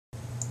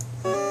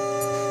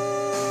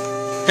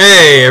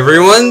Hey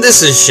everyone,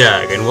 this is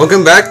Shag, and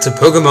welcome back to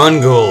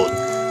Pokemon Gold.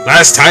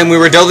 Last time we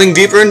were delving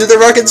deeper into the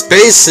rocket's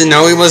base, and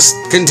now we must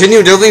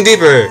continue delving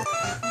deeper.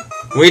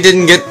 We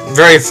didn't get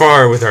very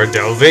far with our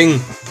delving.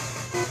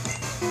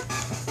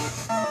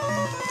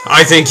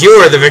 I think you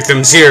are the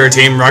victims here,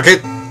 Team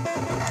Rocket.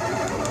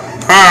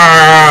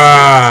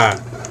 Ah!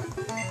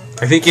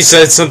 I think you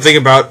said something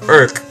about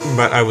Urk,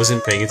 but I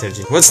wasn't paying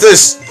attention. What's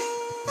this?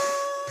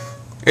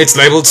 It's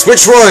labeled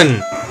Switch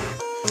 1!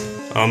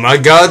 Oh my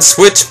god,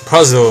 Switch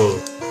Puzzle!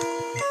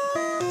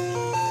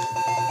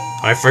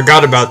 I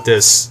forgot about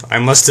this. I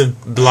must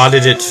have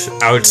blotted it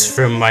out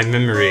from my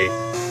memory.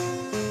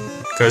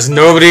 Because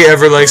nobody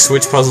ever likes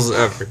Switch Puzzles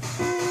ever.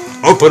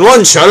 Open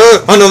one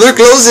shutter, another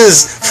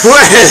closes!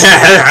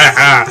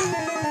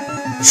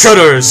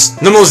 Shutters,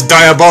 the most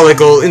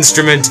diabolical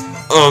instrument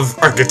of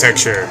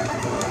architecture.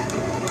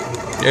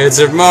 It's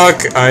a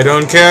muck, I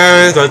don't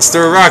care, that's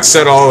the rocks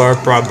that all our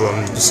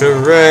problems.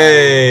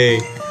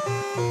 Hooray!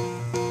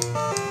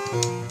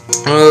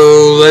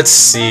 Oh, let's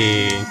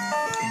see.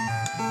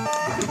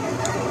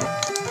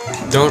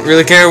 Don't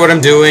really care what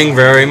I'm doing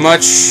very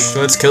much.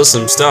 Let's kill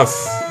some stuff.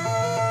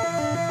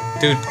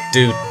 Do.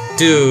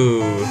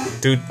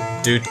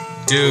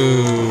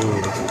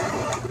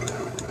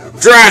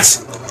 Drat!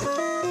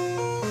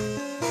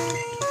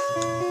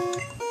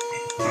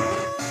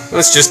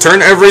 Let's just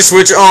turn every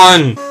switch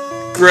on.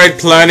 Great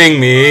planning,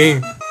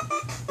 me.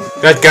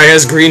 That guy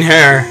has green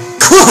hair.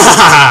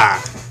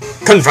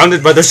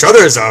 Confounded by the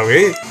shutters, are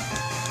we?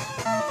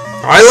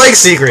 I like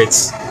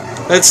secrets.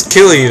 Let's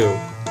kill you.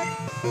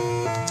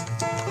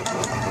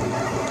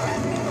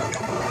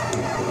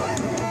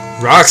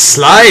 Rock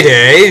slide,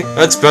 eh?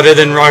 That's better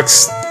than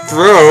rocks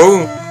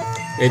throw.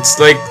 It's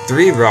like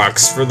 3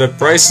 rocks for the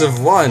price of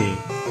 1.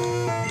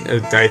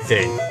 I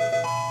think.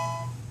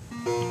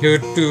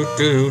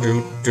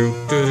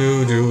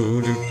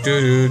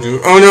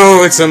 Oh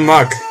no, it's a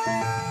muck.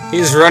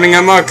 He's running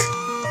amok.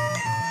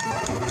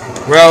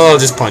 Well, I'll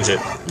just punch it.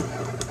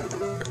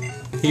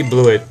 He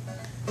blew it.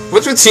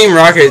 What's with Team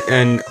Rocket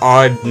and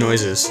odd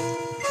noises?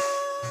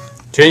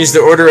 Change the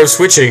order of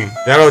switching.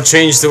 That'll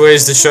change the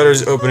ways the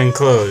shutters open and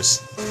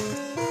close.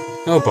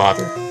 No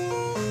bother.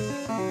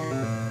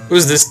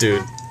 Who's this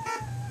dude?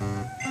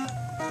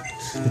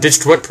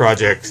 Ditched what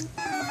project?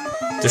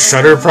 The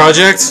Shutter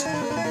Project?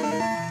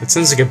 That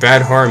sounds like a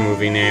bad horror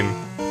movie name.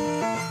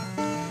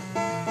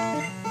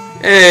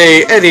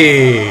 Hey,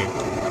 Eddie!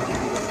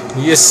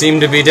 You seem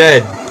to be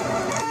dead.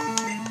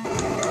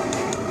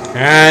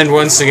 And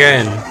once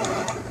again.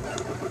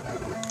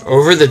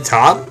 Over the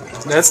top?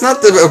 That's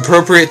not the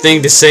appropriate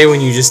thing to say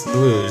when you just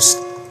lose.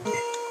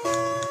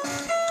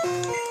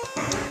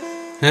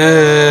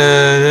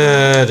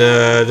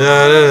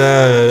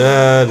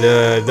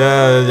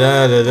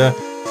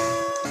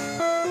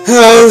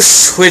 Oh,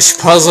 Switch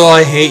Puzzle,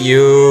 I hate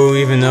you,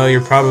 even though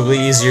you're probably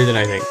easier than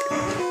I think.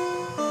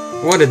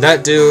 What did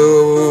that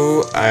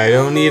do? I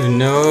don't even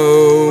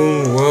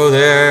know. Whoa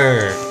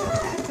there.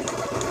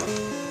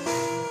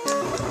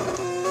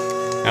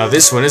 Now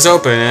this one is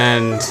open,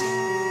 and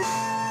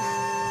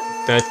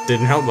that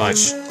didn't help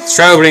much. Let's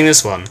try opening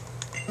this one.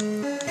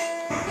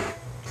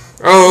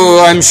 Oh,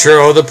 I'm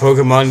sure all the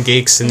Pokemon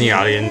geeks in the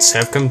audience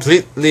have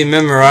completely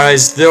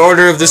memorized the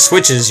order of the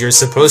switches you're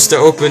supposed to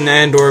open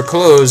and or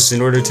close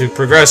in order to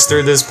progress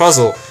through this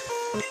puzzle.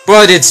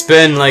 But it's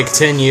been like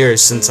 10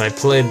 years since I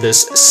played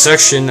this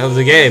section of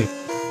the game.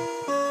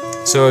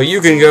 So you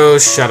can go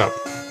shut up.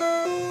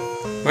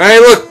 Hey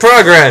look,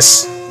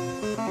 progress!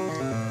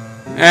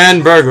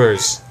 And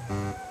burglars.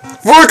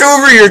 Fork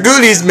over your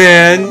goodies,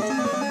 man!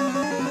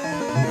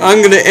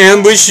 I'm gonna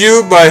ambush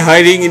you by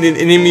hiding in an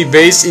enemy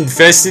base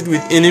infested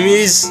with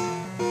enemies,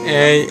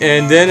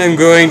 and then I'm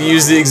going to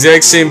use the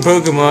exact same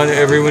Pokemon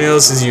everyone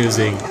else is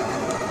using.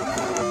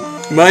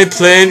 My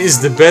plan is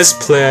the best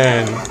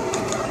plan.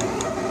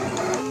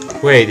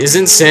 Wait,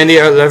 isn't Sandy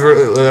no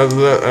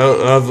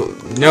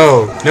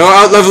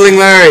out-leveling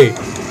Larry.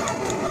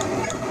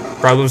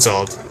 Problem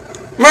solved.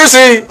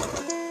 Mercy!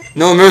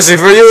 No mercy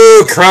for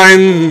you,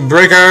 crime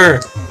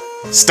breaker!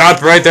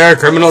 Stop right there,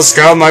 criminal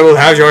scum, I will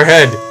have your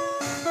head.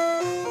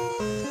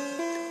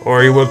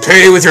 Or you will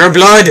pay with your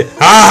blood! Ha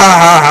ha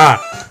ha ha!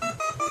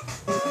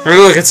 Oh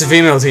look, it's a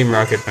female Team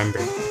Rocket member.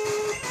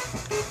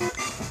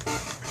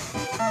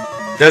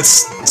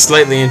 That's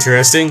slightly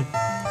interesting.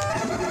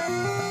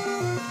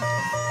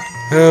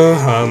 Oh,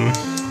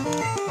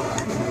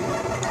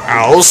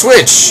 Owl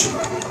switch!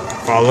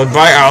 Followed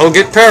by Owl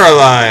get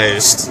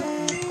paralyzed.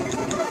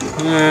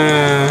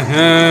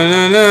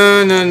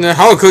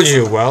 How could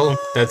you? Well,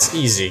 that's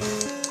easy.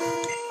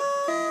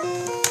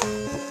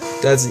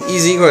 That's an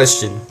easy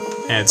question.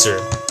 Answer.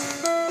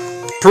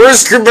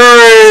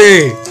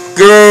 Priscaberry!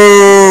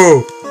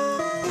 Go!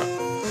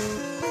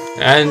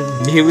 And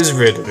he was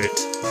rid of it.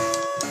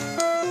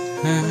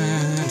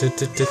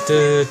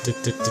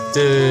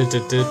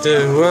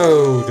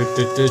 Whoa!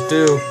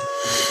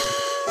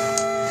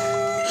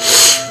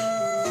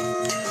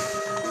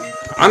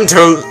 I'm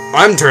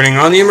turning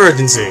on the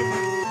emergency.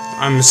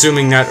 I'm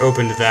assuming that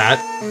opened that.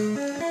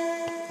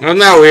 Well,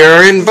 now we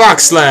are in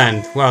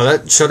Boxland! Wow,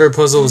 that shutter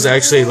puzzle was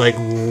actually, like,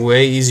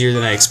 way easier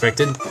than I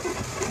expected.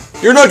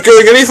 You're not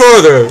going any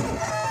farther!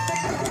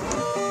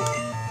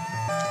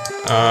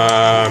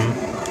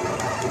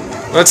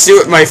 Let's see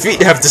what my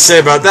feet have to say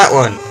about that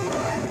one.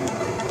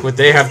 What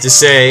they have to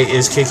say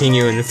is kicking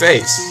you in the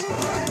face.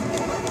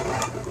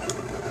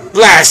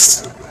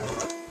 Blast!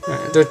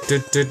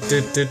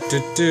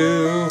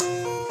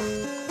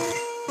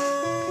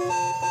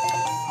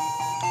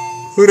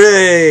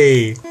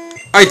 Hooray!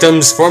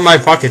 Items for my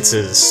pockets.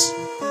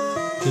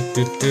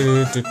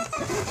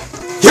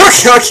 Yuck,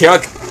 yuck,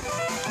 yuck!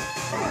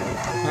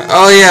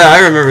 Oh yeah, I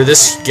remember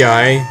this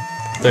guy.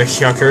 The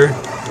Yucker.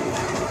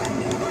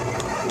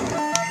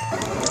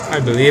 I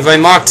believe I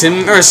mocked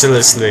him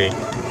mercilessly.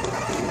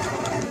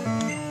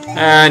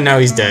 And now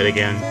he's dead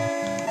again.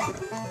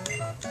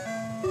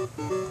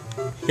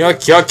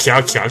 Yuck, yuck,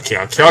 yuck, yuck,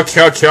 yuck, yuck,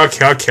 yuck, yuck,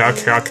 yuck,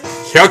 yuck, yuck,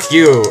 yuck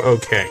you,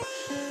 okay.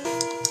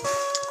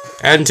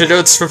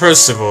 Antidotes for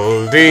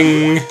Percival,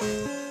 ding!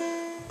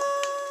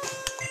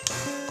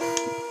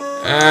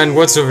 And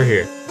what's over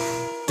here?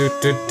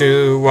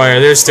 Why are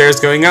there stairs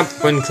going up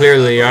when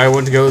clearly I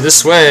want to go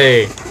this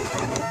way?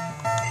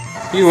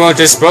 You won't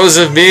dispose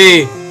of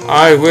me!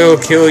 I will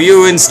kill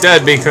you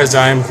instead because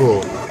I am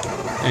cool.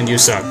 And you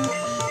suck.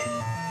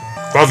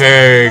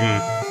 Buffing!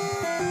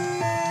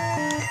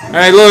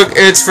 Hey look,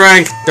 it's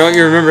Frank! Don't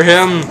you remember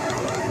him?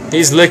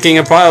 He's licking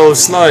a pile of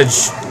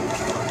sludge.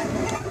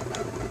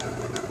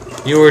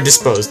 You were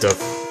disposed of.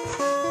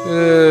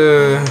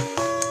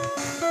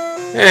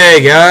 Hey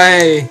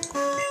guy!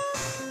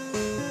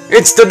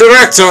 It's the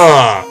director!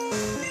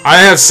 I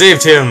have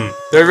saved him!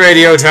 The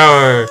radio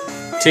tower!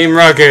 Team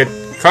Rocket!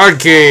 Card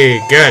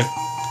key! Get!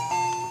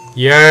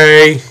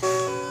 Yay!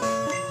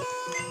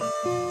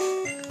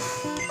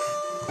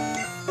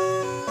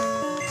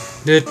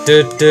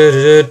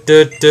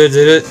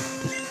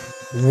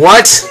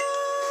 What?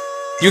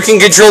 You can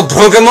control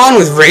Pokemon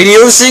with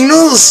radio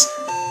signals?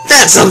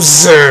 That's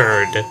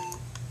absurd!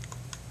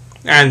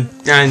 And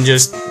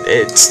just,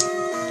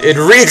 it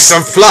reeks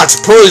of plot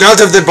pulled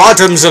out of the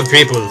bottoms of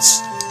peoples.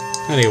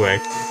 Anyway.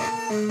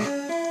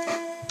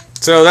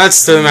 So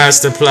that's the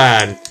master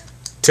plan.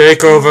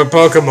 Take over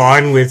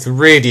Pokemon with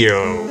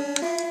radio.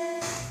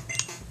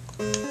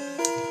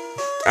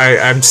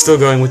 I'm still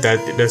going with that,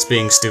 that's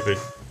being stupid.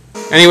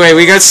 Anyway,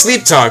 we got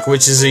Sleep Talk,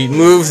 which is a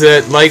move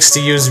that likes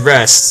to use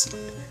rest.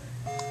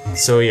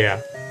 So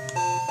yeah.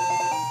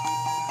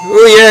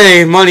 Ooh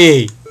yay,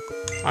 money!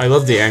 I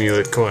love the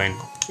amulet coin.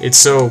 It's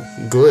so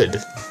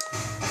good.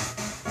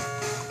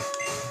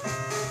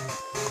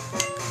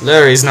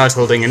 Larry's not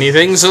holding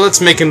anything, so let's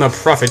make him a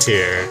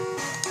profiteer.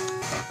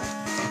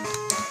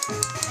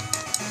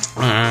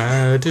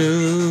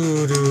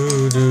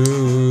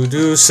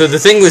 So the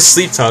thing with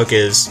Sleep Talk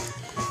is,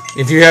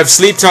 if you have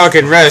Sleep Talk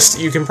and Rest,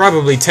 you can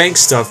probably tank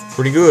stuff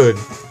pretty good.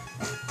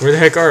 Where the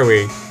heck are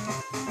we?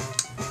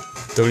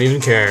 Don't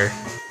even care.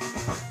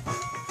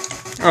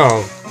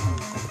 Oh.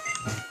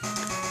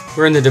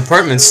 We're in the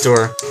department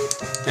store.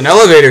 An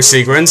elevator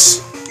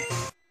sequence.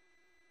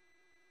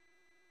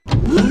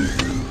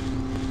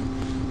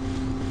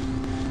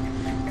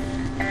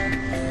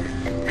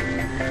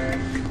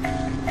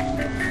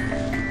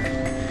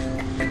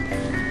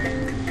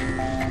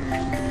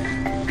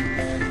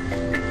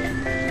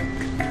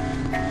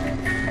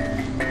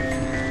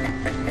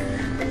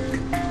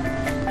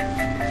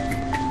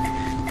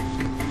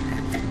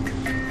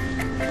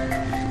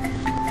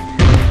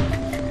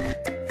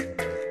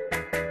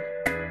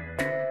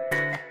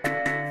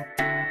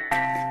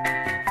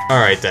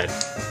 Alright then.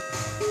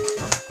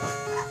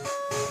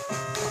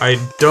 I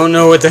don't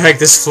know what the heck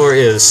this floor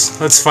is.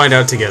 Let's find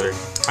out together.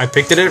 I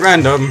picked it at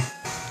random.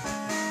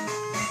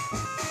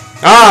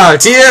 Ah!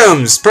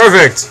 TMs!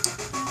 Perfect!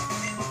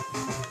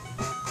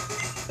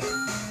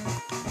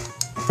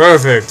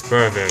 Perfect,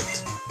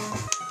 perfect.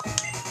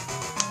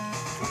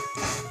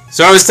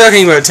 So I was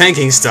talking about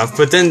tanking stuff,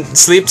 but then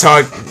Sleep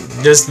Talk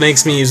just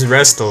makes me use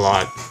Rest a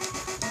lot.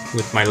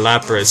 With my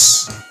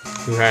Lapras,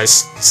 who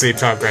has Sleep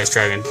Talk, Grass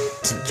Dragon,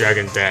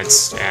 Dragon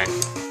Dance, and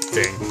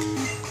thing.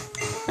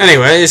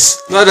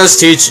 Anyways, let us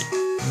teach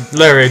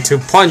Larry to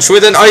punch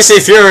with an Icy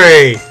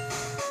Fury!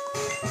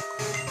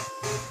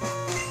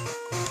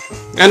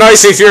 An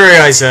Icy Fury,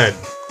 I said!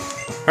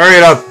 Hurry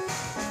it up!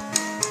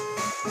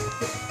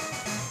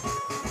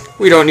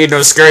 We don't need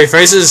no scary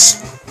faces.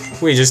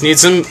 We just need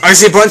some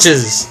icy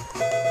punches!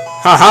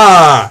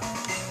 Haha!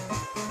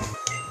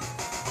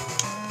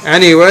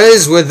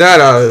 Anyways, with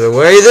that out of the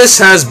way, this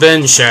has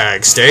been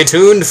Shag. Stay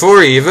tuned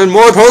for even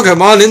more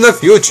Pokemon in the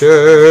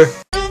future!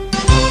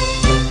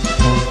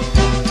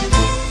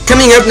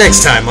 Coming up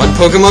next time on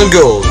Pokemon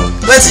Gold,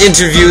 let's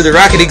interview the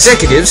Rocket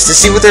executives to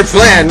see what their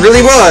plan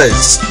really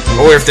was!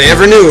 Or if they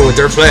ever knew what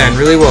their plan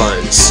really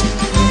was.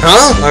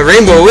 Huh? A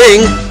rainbow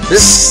wing?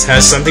 This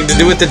has something to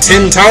do with the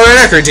Tin Tower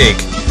and Ecruteak.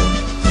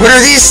 What are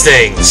these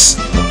things?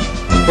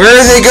 Where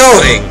are they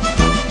going?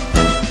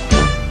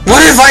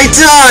 What have I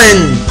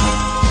done?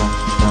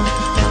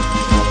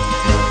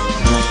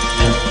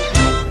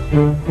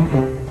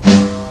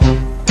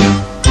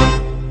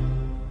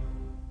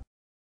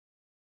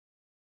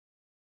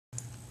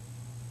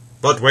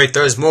 But wait,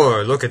 there's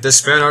more. Look at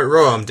this fan art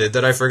Roam did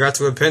that I forgot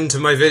to append to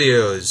my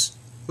videos.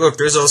 Look,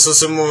 there's also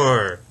some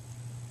more.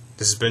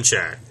 This has been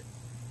Chad.